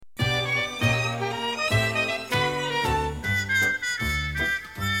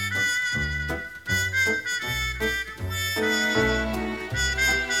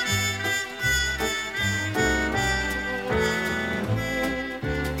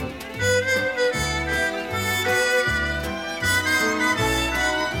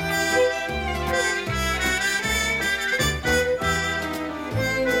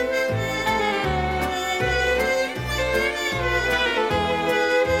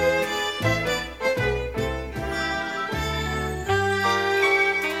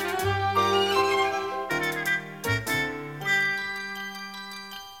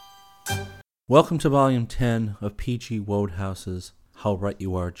Welcome to Volume 10 of P.G. Wodehouse's How Right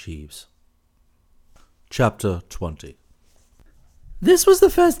You Are, Jeeves. Chapter 20. This was the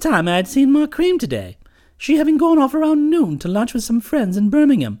first time I had seen Ma Cream today, she having gone off around noon to lunch with some friends in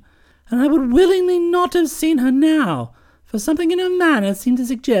Birmingham, and I would willingly not have seen her now, for something in her manner seemed to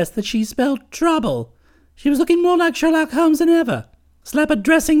suggest that she spelled trouble. She was looking more like Sherlock Holmes than ever. Slap a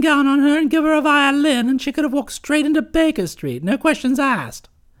dressing gown on her and give her a violin, and she could have walked straight into Baker Street, no questions asked.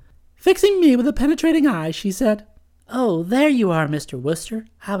 Fixing me with a penetrating eye, she said, "Oh, there you are, Mr. Wooster.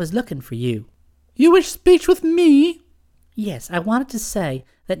 I was looking for you." "You wish speech with me?" "Yes, I wanted to say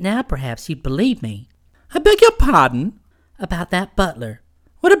that now perhaps you'd believe me." "I beg your pardon?" "About that butler."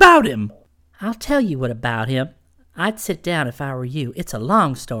 "What about him?" "I'll tell you what about him. I'd sit down if I were you. It's a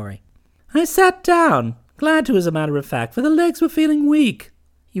long story." I sat down, glad to as a matter of fact, for the legs were feeling weak.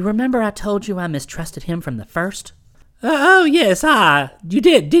 "You remember I told you I mistrusted him from the first?" "Oh, yes, you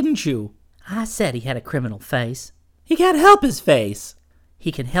did, didn't you?" "I said he had a criminal face." "He can't help his face."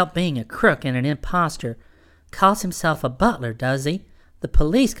 "He can help being a crook and an impostor. Calls himself a butler, does he? The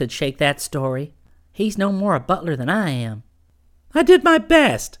police could shake that story. He's no more a butler than I am." "I did my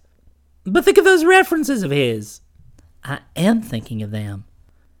best. But think of those references of his." "I am thinking of them."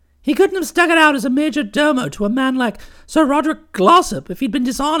 "He couldn't have stuck it out as a major domo to a man like Sir Roderick Glossop if he'd been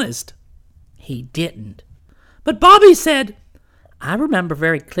dishonest." "He didn't." "But Bobby said—" "I remember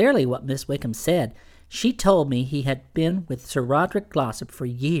very clearly what Miss Wickham said. She told me he had been with Sir Roderick Glossop for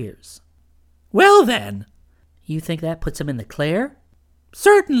years." "Well, then." "You think that puts him in the clear?"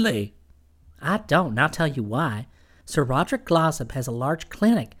 "Certainly." "I don't, and I'll tell you why. Sir Roderick Glossop has a large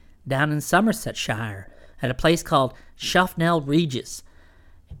clinic down in Somersetshire at a place called Shuffnell Regis,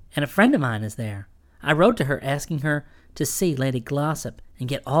 and a friend of mine is there. I wrote to her asking her to see Lady Glossop and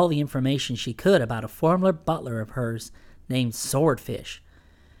get all the information she could about a former butler of hers named Swordfish.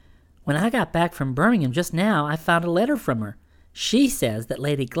 When I got back from Birmingham just now, I found a letter from her. She says that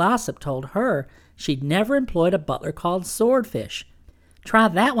Lady Glossop told her she'd never employed a butler called Swordfish. Try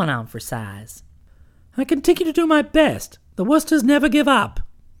that one on for size." "I continue to do my best. The Woosters never give up.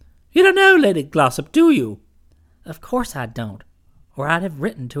 You don't know Lady Glossop, do you?" "Of course I don't, or I'd have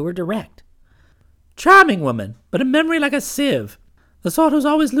written to her direct." "Charming woman, but a memory like a sieve. The sort who's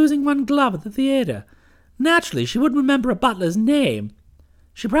always losing one glove at the theatre. Naturally, she wouldn't remember a butler's name.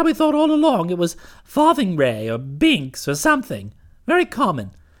 She probably thought all along it was Fotheringay or Binks or something. Very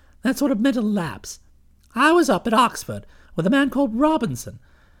common. That sort of mental lapse. I was up at Oxford with a man called Robinson,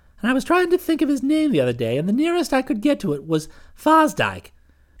 and I was trying to think of his name the other day, and the nearest I could get to it was Fosdyke.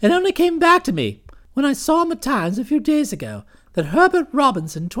 It only came back to me when I saw in the Times a few days ago that Herbert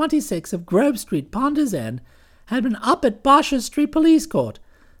Robinson, 26, of Grove Street, Ponders End, had been up at Bosher Street Police Court,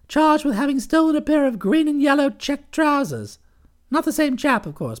 charged with having stolen a pair of green and yellow checked trousers. Not the same chap,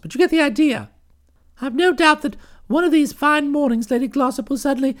 of course, but you get the idea. I've no doubt that one of these fine mornings Lady Glossop will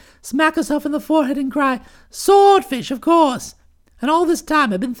suddenly smack herself in the forehead and cry, 'Swordfish, of course!' And all this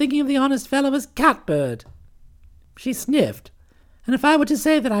time I've been thinking of the honest fellow as Catbird." She sniffed, and if I were to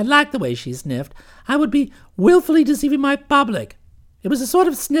say that I liked the way she sniffed, I would be wilfully deceiving my public. It was the sort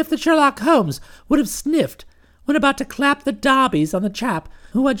of sniff that Sherlock Holmes would have sniffed when about to clap the darbies on the chap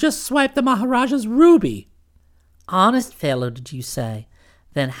who had just swiped the Maharaja's ruby. "Honest fellow, did you say?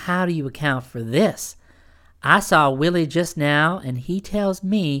 Then how do you account for this? I saw Willie just now, and he tells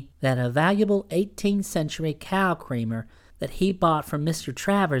me that a valuable 18th century cow creamer that he bought from Mr.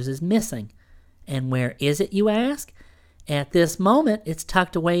 Travers is missing. And where is it, you ask? At this moment, it's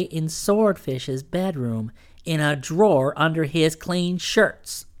tucked away in Swordfish's bedroom, in a drawer under his clean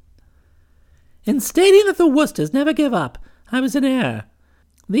shirts." In stating that the Woosters never give up, I was in error.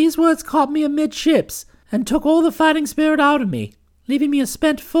 These words caught me amidships, and took all the fighting spirit out of me, leaving me a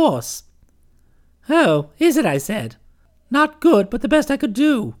spent force. "Oh, is it?" I said. "Not good, but the best I could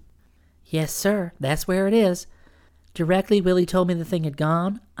do." "Yes, sir, that's where it is. Directly Willie told me the thing had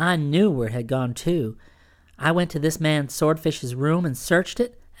gone, I knew where it had gone too. I went to this man Swordfish's room and searched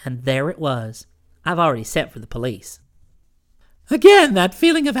it, and there it was. I've already sent for the police." Again, that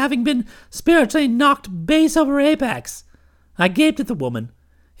feeling of having been spiritually knocked base over apex. I gaped at the woman.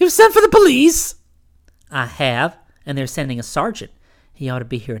 "You've sent for the police?" "I have, and they're sending a sergeant. He ought to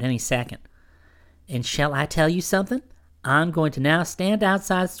be here at any second. And shall I tell you something? I'm going to now stand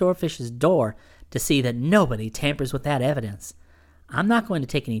outside Swordfish's door to see that nobody tampers with that evidence. I'm not going to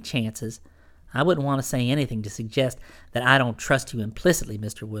take any chances. I wouldn't want to say anything to suggest that I don't trust you implicitly,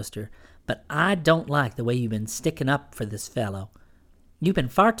 Mr. Wooster, but I don't like the way you've been sticking up for this fellow. You've been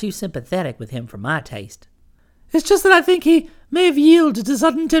far too sympathetic with him for my taste." "It's just that I think he may have yielded to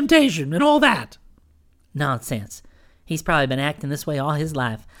sudden temptation and all that." "Nonsense. He's probably been acting this way all his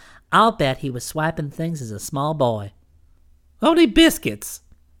life. I'll bet he was swiping things as a small boy. Only biscuits.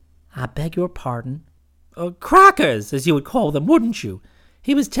 I beg your pardon? Crackers, as you would call them, wouldn't you?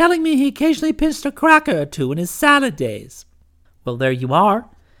 He was telling me he occasionally pinched a cracker or two in his salad days. Well, there you are.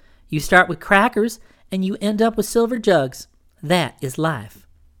 You start with crackers, and you end up with silver jugs. That is life.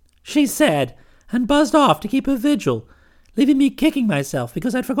 She said, and buzzed off to keep her vigil, leaving me kicking myself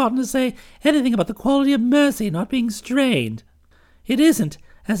because I'd forgotten to say anything about the quality of mercy not being strained. It isn't,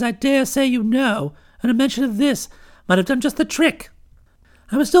 as I dare say you know, and a mention of this might have done just the trick.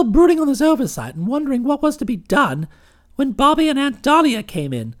 I was still brooding on this oversight and wondering what was to be done when Bobby and Aunt Dahlia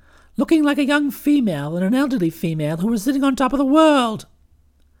came in, looking like a young female and an elderly female who were sitting on top of the world.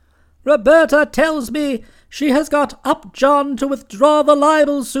 "Roberta tells me she has got Upjohn to withdraw the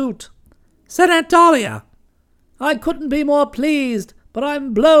libel suit," said Aunt Dahlia. "I couldn't be more pleased, but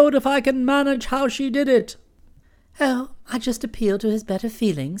I'm blowed if I can manage how she did it." "Oh, I just appealed to his better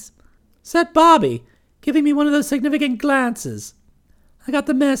feelings," said Bobby, giving me one of those significant glances. I got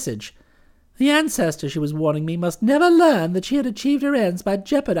the message. The ancestor, she was warning me, must never learn that she had achieved her ends by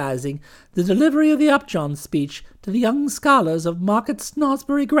jeopardizing the delivery of the Upjohn speech to the young scholars of Market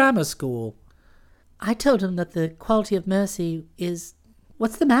Snodsbury Grammar School. "I told him that the quality of mercy is...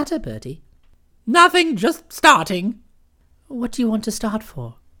 What's the matter, Bertie?" "Nothing, just starting." "What do you want to start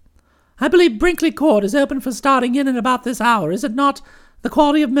for?" "I believe Brinkley Court is open for starting in about this hour, is it not? The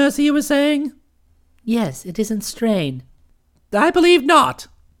quality of mercy you were saying?" "Yes, it isn't strained." "I believe not."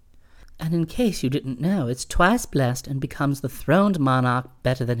 "And in case you didn't know, it's twice blessed and becomes the throned monarch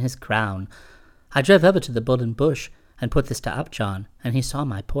better than his crown. I drove over to the Bull and Bush and put this to Upjohn, and he saw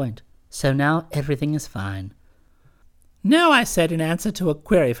my point. So now everything is fine." "No," I said in answer to a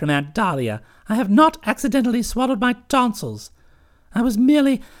query from Aunt Dahlia. "I have not accidentally swallowed my tonsils. I was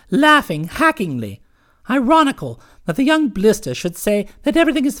merely laughing hackingly. Ironical that the young blister should say that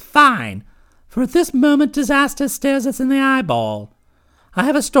everything is fine, for at this moment disaster stares us in the eyeball. I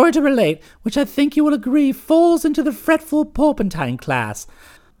have a story to relate which I think you will agree falls into the fretful porpentine class,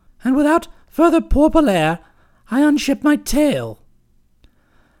 and without further pourparlers, I unship my tale.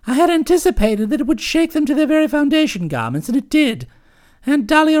 I had anticipated that it would shake them to their very foundation garments, and it did. Aunt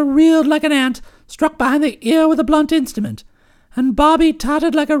Dahlia reeled like an ant struck behind the ear with a blunt instrument, and Bobby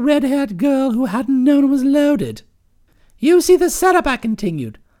tottered like a red-haired girl who hadn't known it was loaded. "You see the setup," I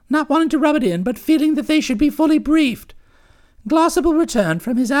continued, not wanting to rub it in, but feeling that they should be fully briefed. Glossop returned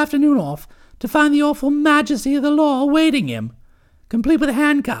from his afternoon off to find the awful majesty of the law awaiting him, complete with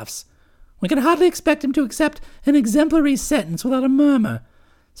handcuffs. We can hardly expect him to accept an exemplary sentence without a murmur,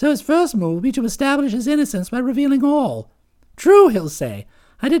 so his first move will be to establish his innocence by revealing all. "True," he'll say,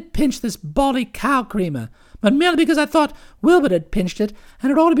 "I did pinch this bally cow creamer, but merely because I thought Wilbert had pinched it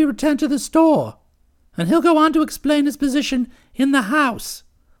and it ought to be returned to the store." And he'll go on to explain his position in the house.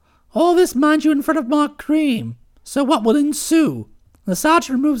 All this, mind you, in front of Mark Cream. So what will ensue? The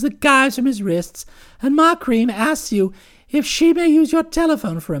sergeant removes the gyves from his wrists, and Mark Cream asks you if she may use your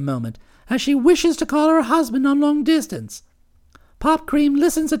telephone for a moment, as she wishes to call her husband on long distance. Pop Cream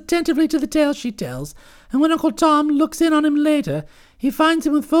listens attentively to the tale she tells, and when Uncle Tom looks in on him later, he finds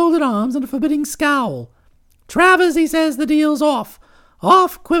him with folded arms and a forbidding scowl. "Travers," he says, "the deal's off."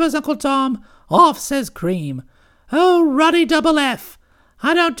 "Off," quivers Uncle Tom. "Off," says Cream. "Oh, ruddy double F.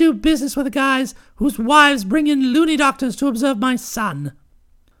 I don't do business with the guys whose wives bring in loony doctors to observe my son."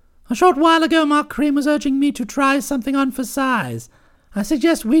 A short while ago Mark Cream was urging me to try something on for size. I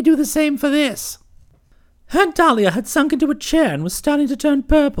suggest we do the same for this. Aunt Dahlia had sunk into a chair and was starting to turn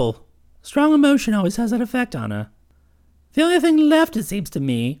purple. Strong emotion always has that effect on her. The only thing left, it seems to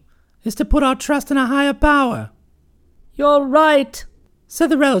me, is to put our trust in a higher power. "You're right,"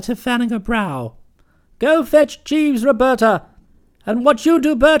 said the relative, fanning her brow. "Go fetch Jeeves, Roberta. And what you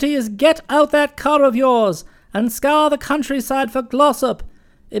do, Bertie, is get out that car of yours and scour the countryside for Glossop.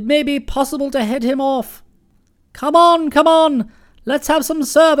 It may be possible to head him off. Come on. Let's have some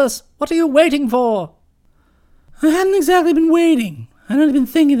service. What are you waiting for?" I hadn't exactly been waiting. I'd only been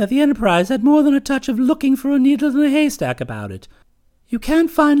thinking that the enterprise had more than a touch of looking for a needle in a haystack about it. You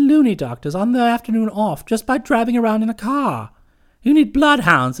can't find loony doctors on their afternoon off just by driving around in a car. You need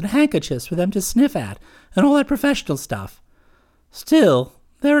bloodhounds and handkerchiefs for them to sniff at, and all that professional stuff. Still,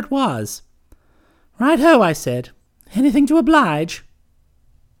 there it was. "Right-ho," I said. "Anything to oblige."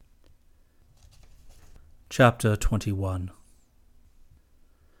 Chapter 21.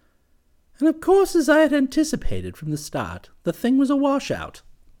 And of course, as I had anticipated from the start, the thing was a washout.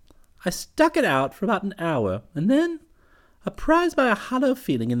 I stuck it out for about an hour, and then, apprised by a hollow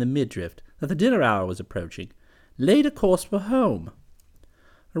feeling in the midriff that the dinner hour was approaching, laid a course for home.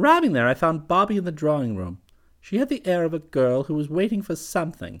 Arriving there, I found Bobby in the drawing-room. She had the air of a girl who was waiting for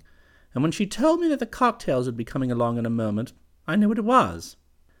something, and when she told me that the cocktails would be coming along in a moment, I knew what it was.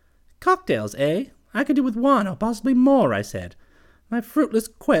 "Cocktails, eh? I could do with one, or possibly more," I said. "My fruitless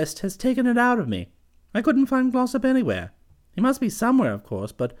quest has taken it out of me. I couldn't find Glossop anywhere. He must be somewhere, of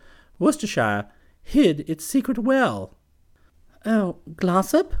course, but Worcestershire hid its secret well." "Oh,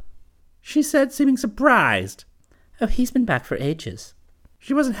 Glossop?" she said, seeming surprised. "Oh, he's been back for ages."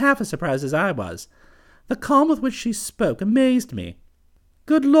 She wasn't half as surprised as I was. The calm with which she spoke amazed me.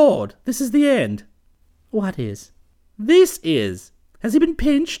 "Good Lord, this is the end." "What is?" "This is. Has he been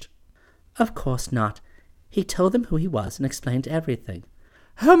pinched?" "Of course not. He told them who he was and explained everything."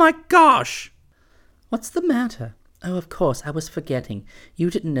 "Oh my gosh!" "What's the matter? Oh, of course, I was forgetting. You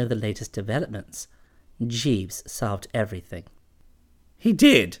didn't know the latest developments. Jeeves solved everything." "He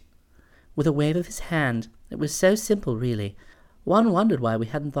did?" With a wave of his hand. It was so simple, really. One wondered why we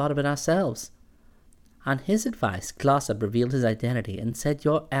hadn't thought of it ourselves. On his advice, Glossop revealed his identity and said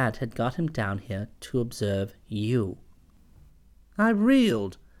your aunt had got him down here to observe you." I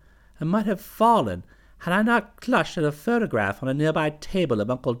reeled, and might have fallen had I not clutched at a photograph on a nearby table of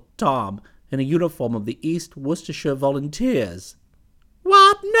Uncle Tom in a uniform of the East Worcestershire Volunteers.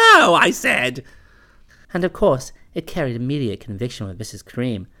 "What? No!" I said. And of course, it carried immediate conviction with Mrs.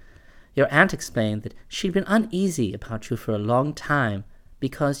 Cream. Your aunt explained that she'd been uneasy about you for a long time,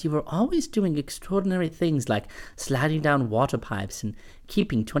 because you were always doing extraordinary things like sliding down water pipes and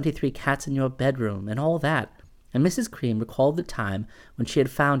keeping 23 cats in your bedroom and all that. And Mrs. Cream recalled the time when she had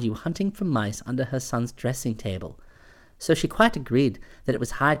found you hunting for mice under her son's dressing table. So she quite agreed that it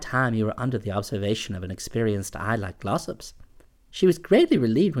was high time you were under the observation of an experienced eye like Glossop's. She was greatly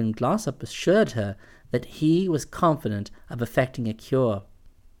relieved when Glossop assured her that he was confident of effecting a cure.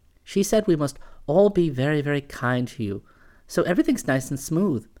 She said we must all be very, very kind to you, so everything's nice and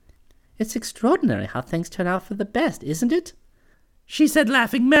smooth. It's extraordinary how things turn out for the best, isn't it?" she said,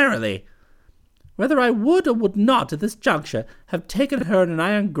 laughing merrily. Whether I would or would not at this juncture have taken her in an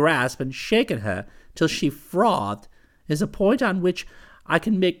iron grasp and shaken her till she frothed is a point on which I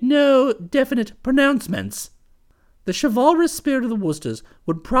can make no definite pronouncements. The chivalrous spirit of the Worcesters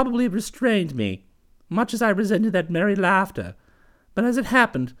would probably have restrained me, much as I resented that merry laughter. But as it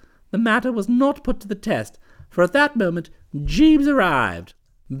happened, the matter was not put to the test, for at that moment Jeeves arrived,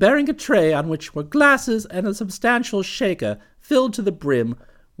 bearing a tray on which were glasses and a substantial shaker filled to the brim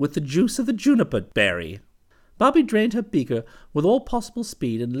with the juice of the juniper berry. Bobby drained her beaker with all possible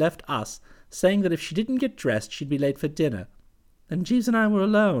speed and left us, saying that if she didn't get dressed she'd be late for dinner. And Jeeves and I were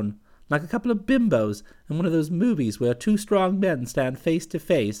alone, like a couple of bimbos in one of those movies where two strong men stand face to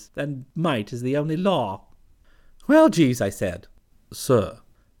face, and might is the only law. "Well, Jeeves," I said. "Sir."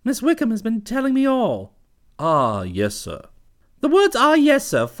 "Miss Wickham has been telling me all." "Ah, yes, sir." "The words 'ah, yes,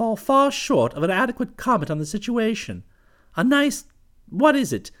 sir' fall far short of an adequate comment on the situation. A nice, what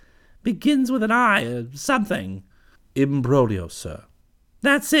is it? Begins with an I or something." "Imbroglio, sir."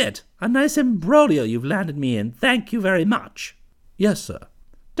 "That's it. A nice imbroglio you've landed me in. Thank you very much." "Yes, sir."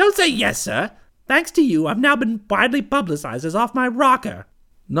 "Don't say yes, sir. Thanks to you, I've now been widely publicized as off my rocker."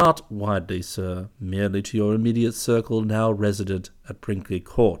 "Not widely, sir. Merely to your immediate circle now resident at Brinkley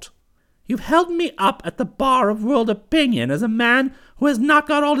Court." "You've held me up at the bar of world opinion as a man who has not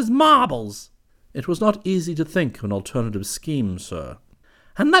got all his marbles." "It was not easy to think of an alternative scheme, sir."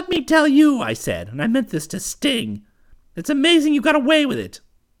 "And let me tell you," I said, and I meant this to sting, "it's amazing you got away with it."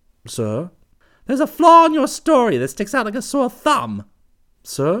 "Sir?" "There's a flaw in your story that sticks out like a sore thumb."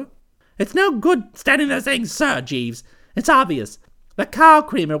 "Sir?" "It's no good standing there saying 'sir,' Jeeves. It's obvious. The cow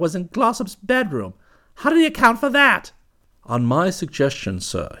creamer was in Glossop's bedroom. How did he account for that?" "On my suggestion,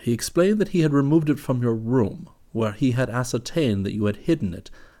 sir, he explained that he had removed it from your room, where he had ascertained that you had hidden it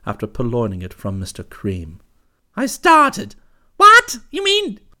after purloining it from Mr. Cream." I started. "What? You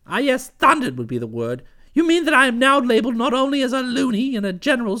mean—" "Ah, yes, thundered would be the word. You mean that I am now labelled not only as a loony in a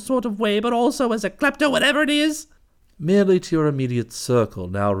general sort of way, but also as a klepto whatever it is?" "Merely to your immediate circle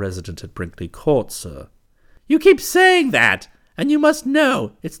now resident at Brinkley Court, sir." "You keep saying that, and you must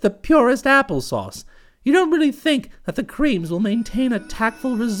know it's the purest applesauce. You don't really think that the Creams will maintain a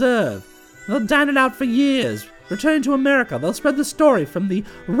tactful reserve. They'll dine it out for years. Returning to America, they'll spread the story from the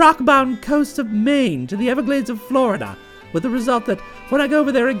rock-bound coasts of Maine to the Everglades of Florida, with the result that when I go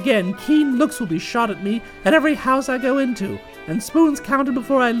over there again, keen looks will be shot at me at every house I go into, and spoons counted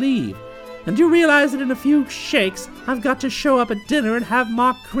before I leave. And do you realize that in a few shakes, I've got to show up at dinner and have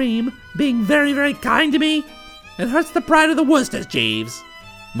Mark Cream being very, very kind to me? It hurts the pride of the Worcesters, Jeeves."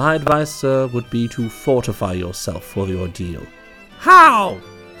 "My advice, sir, would be to fortify yourself for the ordeal." "How?"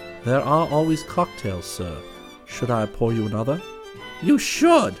 "There are always cocktails, sir. Should I pour you another?" "You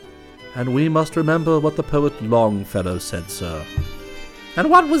should." "And we must remember what the poet Longfellow said, sir." And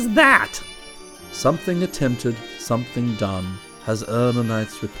what was that? Something attempted, something done, has earned a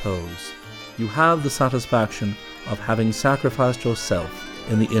night's repose. You have the satisfaction of having sacrificed yourself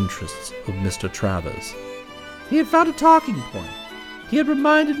in the interests of Mr. Travers. He had found a talking point. He had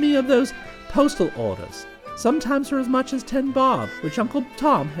reminded me of those postal orders, sometimes for as much as 10 bob, which Uncle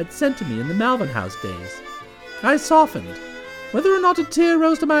Tom had sent to me in the Malvern House days. I softened. Whether or not a tear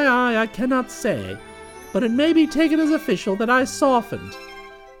rose to my eye, I cannot say, but it may be taken as official that I softened.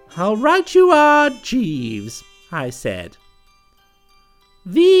 "How right you are, Jeeves," I said.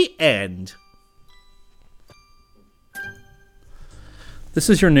 The end. This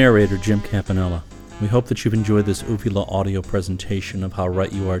is your narrator, Jim Campanella. We hope that you've enjoyed this Uvula audio presentation of How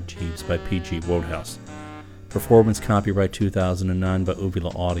Right You Are, Jeeves by P.G. Wodehouse. Performance copyright 2009 by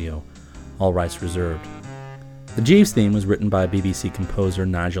Uvula Audio. All rights reserved. The Jeeves theme was written by BBC composer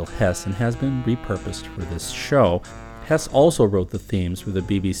Nigel Hess and has been repurposed for this show. Hess also wrote the themes for the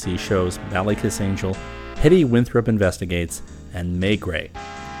BBC shows Ballykiss Angel, Hetty Winthrop Investigates, and May Gray.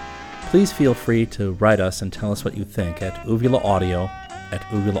 Please feel free to write us and tell us what you think at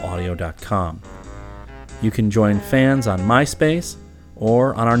uvulaaudio@uvulaaudio.com. You can join fans on MySpace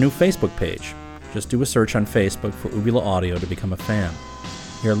or on our new Facebook page. Just do a search on Facebook for Uvula Audio to become a fan.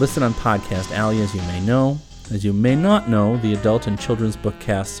 We are listed on Podcast Alley, as you may know. As you may not know, the adult and children's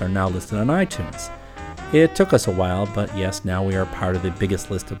bookcasts are now listed on iTunes. It took us a while, but yes, now we are part of the biggest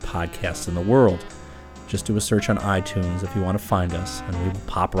list of podcasts in the world. Just do a search on iTunes if you want to find us, and we will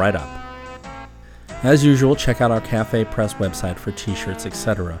pop right up. As usual, check out our Cafe Press website for t-shirts,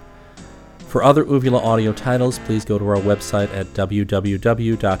 etc. For other Uvula Audio titles, please go to our website at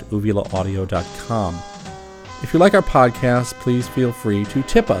www.uvulaaudio.com. If you like our podcast, please feel free to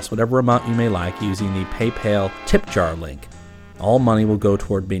tip us whatever amount you may like using the PayPal tip jar link. All money will go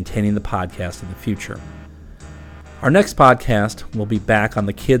toward maintaining the podcast in the future. Our next podcast will be back on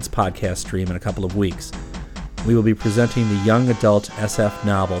the Kids podcast stream in a couple of weeks. We will be presenting the young adult SF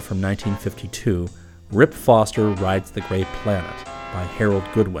novel from 1952, Rip Foster Rides the Great Planet by Harold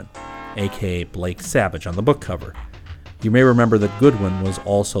Goodwin, a.k.a. Blake Savage on the book cover. You may remember that Goodwin was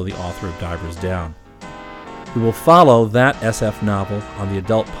also the author of Divers Down. We will follow that SF novel on the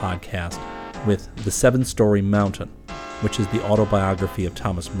adult podcast with The Seven-Story Mountain, which is the autobiography of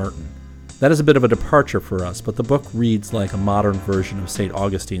Thomas Merton. That is a bit of a departure for us, but the book reads like a modern version of St.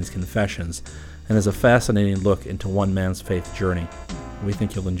 Augustine's Confessions and is a fascinating look into one man's faith journey. We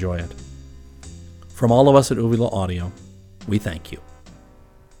think you'll enjoy it. From all of us at Uvula Audio, we thank you.